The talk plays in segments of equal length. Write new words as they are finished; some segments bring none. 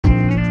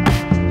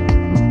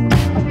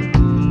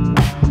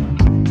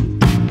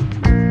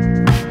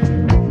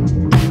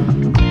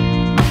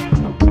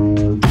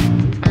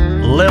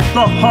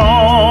mother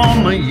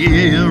home a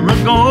year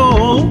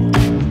ago,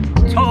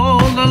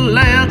 told the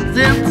lads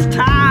it's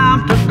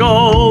time to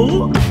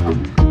go.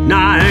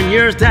 9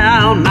 years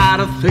down, not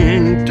a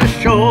thing to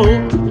show.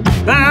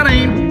 That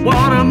ain't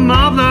what a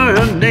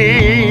mother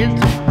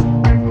needs.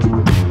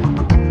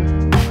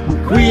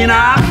 Queen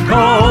out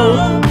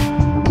cold,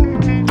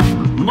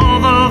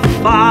 mother,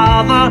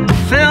 father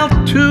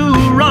felt two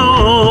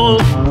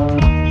roles.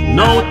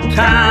 No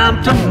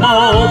time to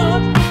mow,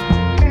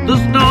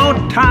 there's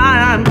no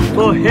time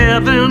for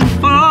having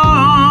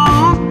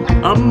fun.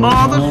 A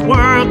mother's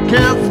work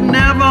is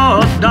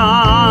never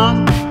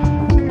done.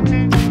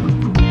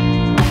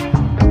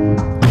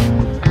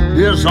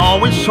 There's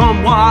always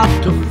someone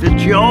to fit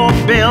your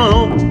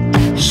bill,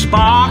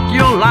 spark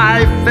your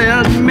life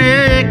and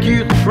make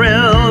you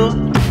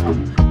thrill.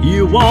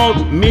 You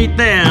won't meet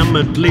them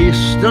at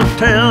least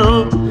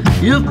until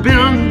you've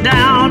been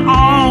down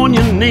on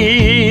your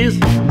knees.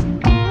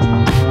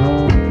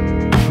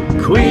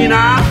 Queen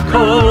out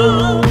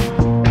cold,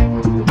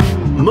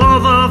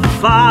 mother,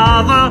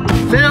 father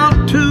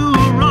filled two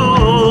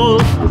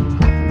roles.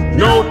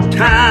 No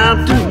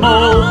time to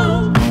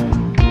mow,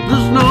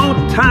 there's no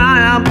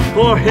time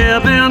for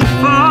having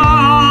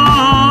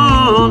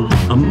fun.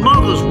 A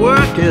mother's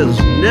work is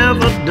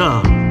never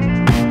done.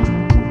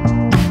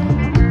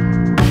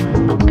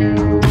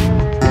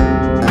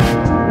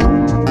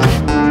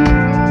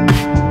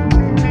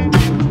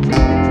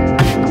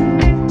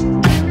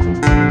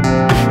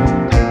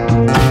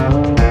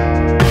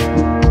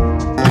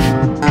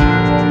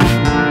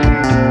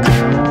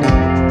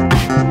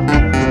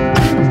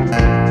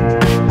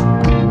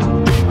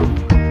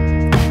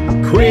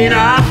 Queen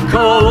out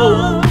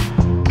cold,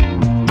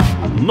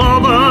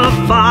 mother,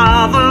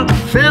 father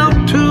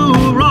filled two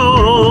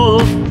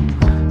roles.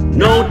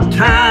 No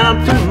time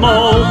to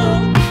mow,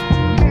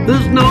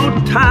 there's no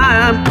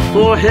time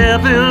for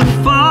having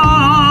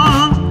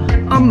fun.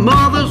 A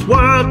mother's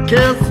work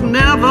is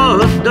never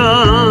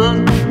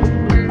done.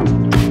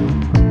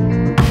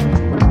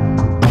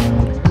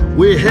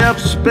 We have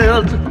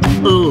spent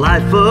a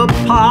life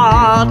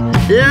apart.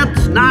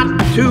 It's not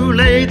too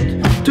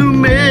late to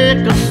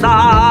make a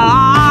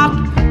start.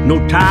 No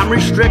time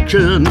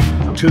restriction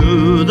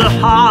to the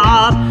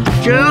heart.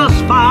 Just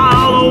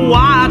follow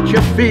what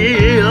you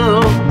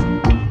feel.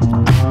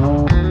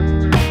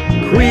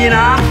 Queen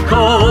out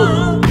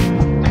cold,